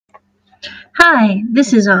Hi,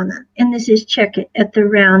 this is Anna, and this is Check It at the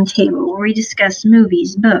Round Table, where we discuss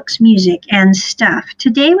movies, books, music, and stuff.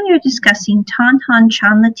 Today we are discussing Tonhon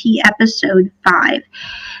Chonlatee episode 5.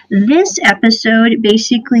 This episode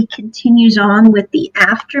basically continues on with the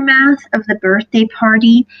aftermath of the birthday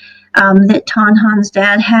party that Tonhon's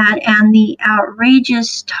dad had and the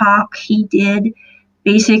outrageous talk he did,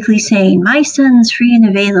 basically saying, "My son's free and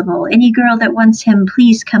available. Any girl that wants him,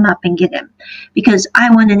 please come up and get him, because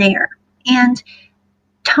I want an heir." And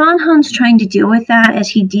Tonhon's trying to deal with that as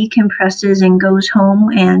he decompresses and goes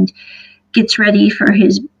home and gets ready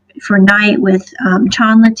for night with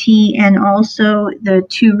Chonlatee and also the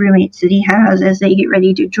two roommates that he has as they get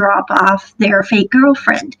ready to drop off their fake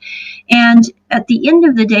girlfriend. And at the end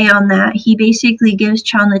of the day on that, he basically gives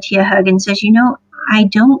Chonlatee a hug and says, "I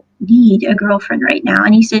don't need a girlfriend right now."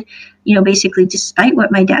 And he said, basically, despite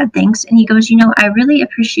what my dad thinks. And he goes, "I really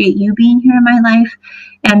appreciate you being here in my life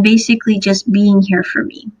and basically just being here for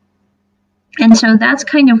me." And so that's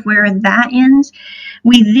kind of where that ends.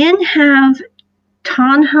 We then have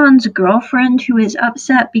Tonhon's girlfriend who is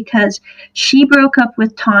upset because she broke up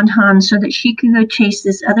with Tonhon so that she could go chase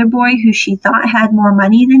this other boy who she thought had more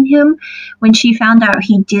money than him. When she found out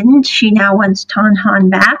he didn't, she now wants Tonhon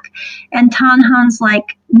back. And Tonhon's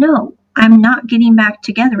like, "No, I'm not getting back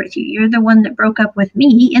together with you. You're the one that broke up with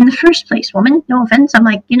me in the first place, woman. No offense." I'm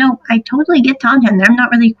like, I totally get Tonhon. I'm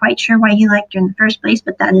not really quite sure why he liked her in the first place,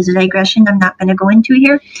 but that is a digression I'm not going to go into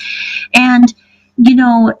here. And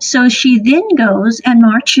so she then goes and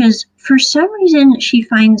marches. For some reason, she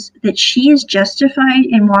finds that she is justified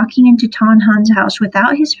in walking into Tonhon's house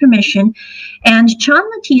without his permission. And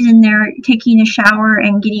Chonlatee's in there taking a shower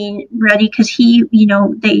and getting ready because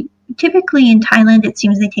they typically in Thailand, it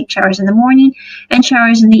seems they take showers in the morning and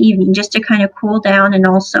showers in the evening just to kind of cool down and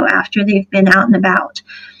also after they've been out and about,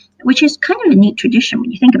 which is kind of a neat tradition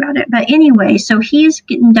when you think about it. But anyway, so he's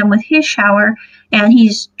getting done with his shower and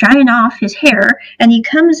he's drying off his hair and he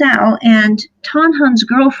comes out and Tonhon's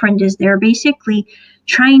girlfriend is there basically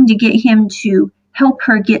trying to get him to help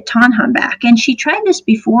her get Tonhon back. And she tried this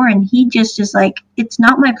before and he just is like, "It's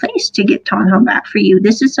not my place to get Tonhon back for you.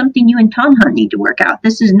 This is something you and Tonhon need to work out.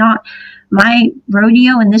 This is not my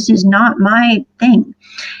rodeo and this is not my thing."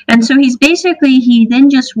 And so he then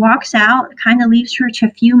just walks out, kind of leaves her to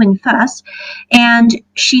fume and fuss. And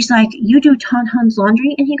she's like, "You do Tonhon's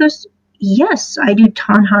laundry?" And he goes, "Yes, I do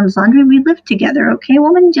Tonhon's laundry. We live together. Okay,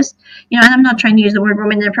 woman, just, and I'm not trying to use the word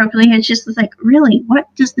woman inappropriately. It's just like, really, what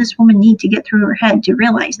does this woman need to get through her head to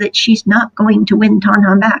realize that she's not going to win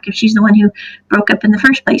Tonhon back if she's the one who broke up in the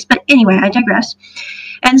first place?" But anyway, I digress.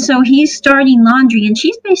 And so he's starting laundry, and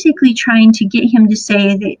she's basically trying to get him to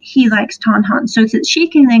say that he likes Tonhon so that she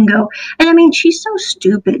can then go. And I mean, she's so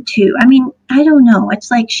stupid, too. I mean, I don't know.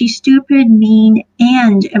 It's like she's stupid, mean,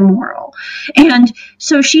 and immoral. And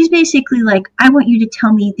so she's basically like, "I want you to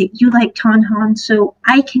tell me that you like Tonhon so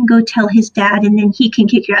I can go tell his dad, and then he can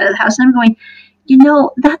kick you out of the house." And I'm going,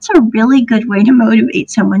 that's a really good way to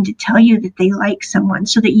motivate someone to tell you that they like someone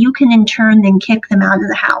so that you can in turn then kick them out of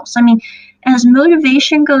the house. I mean, as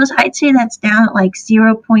motivation goes, I'd say that's down at like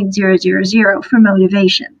 0.000 for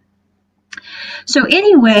motivation. So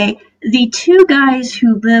anyway, the two guys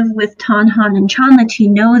who live with Tonhon and Chonlatee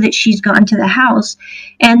know that she's gone to the house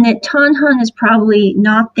and that Tonhon is probably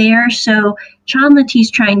not there. So Chonlatee's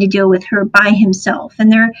trying to deal with her by himself.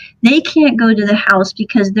 And they can't go to the house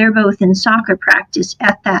because they're both in soccer practice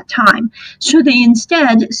at that time. So they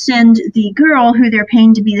instead send the girl who they're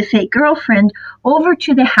paying to be the fake girlfriend over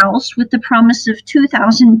to the house with the promise of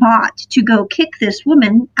 2,000 baht to go kick this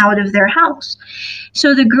woman out of their house.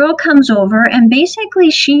 So the girl comes over and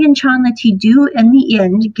basically she and Chonlatee do in the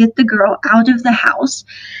end get the girl out of the house,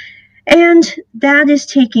 and that is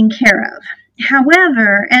taken care of.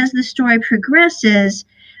 However, as the story progresses,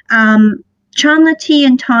 Chonlatee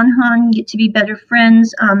and Tonhon get to be better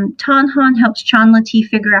friends. Tonhon helps Chonlatee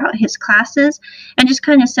figure out his classes and just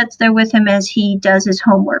kind of sits there with him as he does his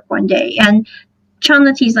homework one day. And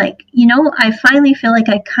Chonlatee's like, I finally feel like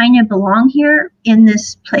I kind of belong here in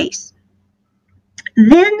this place.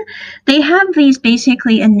 Then they have these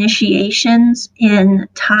basically initiations in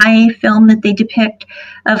Thai film that they depict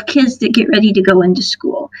of kids that get ready to go into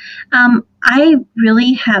school. I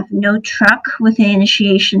really have no truck with the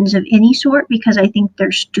initiations of any sort because I think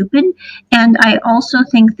they're stupid. And I also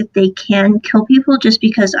think that they can kill people just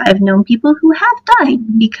because I've known people who have died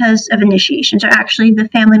because of initiations, or actually the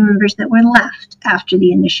family members that were left after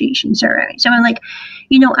the initiation ceremony. So I'm like,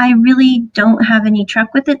 I really don't have any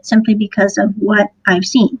truck with it simply because of what I've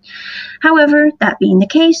seen. However, that being the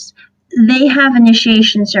case, they have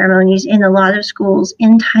initiation ceremonies in a lot of schools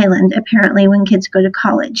in Thailand, apparently, when kids go to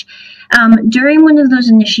college. During one of those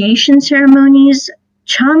initiation ceremonies,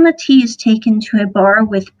 Chonlatee is taken to a bar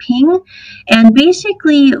with Ping, and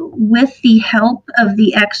basically, with the help of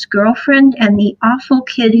the ex-girlfriend and the awful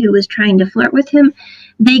kid who was trying to flirt with him,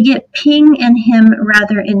 they get Ping and him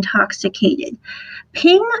rather intoxicated.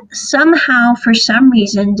 Ping somehow, for some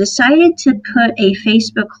reason, decided to put a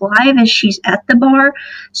Facebook Live as she's at the bar.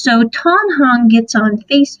 So Tonhon gets on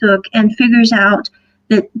Facebook and figures out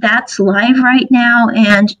that that's live right now,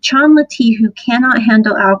 and Chonlatee, who cannot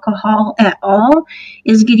handle alcohol at all,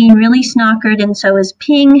 is getting really snockered, and so is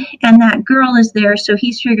Ping, and that girl is there, so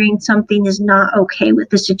he's figuring something is not okay with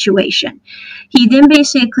the situation. He then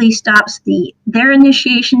basically stops their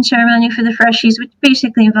initiation ceremony for the freshies, which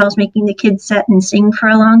basically involves making the kids sit and sing for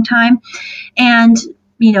a long time, and,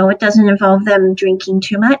 it doesn't involve them drinking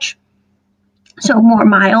too much, so more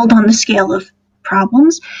mild on the scale of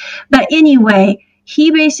problems. But anyway,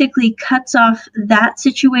 he basically cuts off that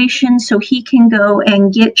situation so he can go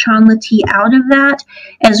and get Chonlatee out of that,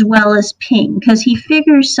 as well as Ping, because he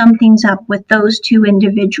figures something's up with those two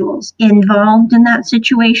individuals involved in that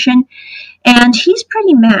situation. And he's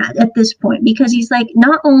pretty mad at this point because he's like,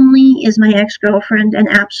 not only is my ex-girlfriend an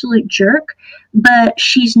absolute jerk, but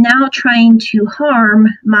she's now trying to harm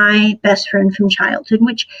my best friend from childhood,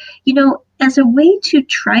 which, as a way to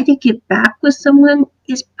try to get back with someone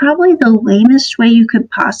is probably the lamest way you could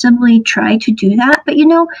possibly try to do that. But,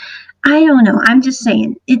 I don't know. I'm just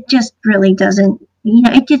saying, it just really doesn't,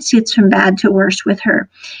 it just gets from bad to worse with her.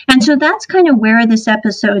 And so that's kind of where this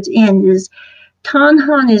episode's end is.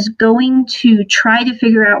 Tonhon is going to try to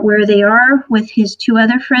figure out where they are with his two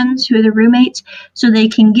other friends who are the roommates so they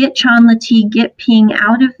can get Chonlatee, get Ping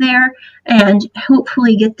out of there, and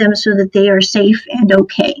hopefully get them so that they are safe and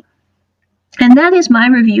okay. And that is my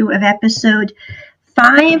review of episode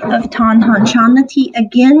 5 of Tonhon Chonlatee.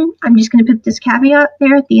 Again, I'm just going to put this caveat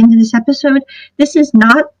there at the end of this episode. This is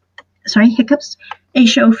not, a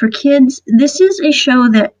show for kids. This is a show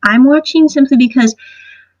that I'm watching simply because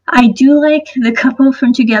I do like the couple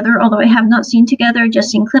from Together, although I have not seen Together, just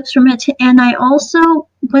seen clips from it. And I also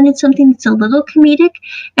wanted something that's a little comedic,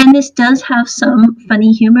 and this does have some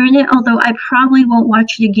funny humor in it, although I probably won't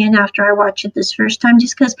watch it again after I watch it this first time,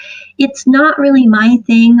 just because it's not really my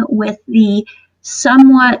thing with the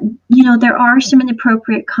somewhat, there are some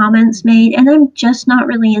inappropriate comments made, and I'm just not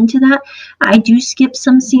really into that. I do skip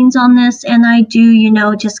some scenes on this, and I do,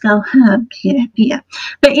 just go, yeah.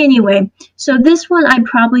 But anyway, so this one I'd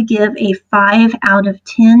probably give a 5 out of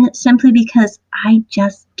 10, simply because I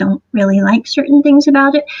just don't really like certain things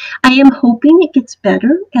about it. I am hoping it gets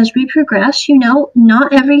better as we progress.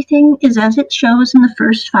 Not everything is as it shows in the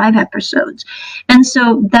first 5 episodes. And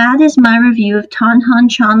so that is my review of Tonhon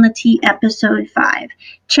Chonlatee episode 5.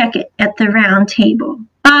 Check it at the round table.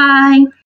 Bye!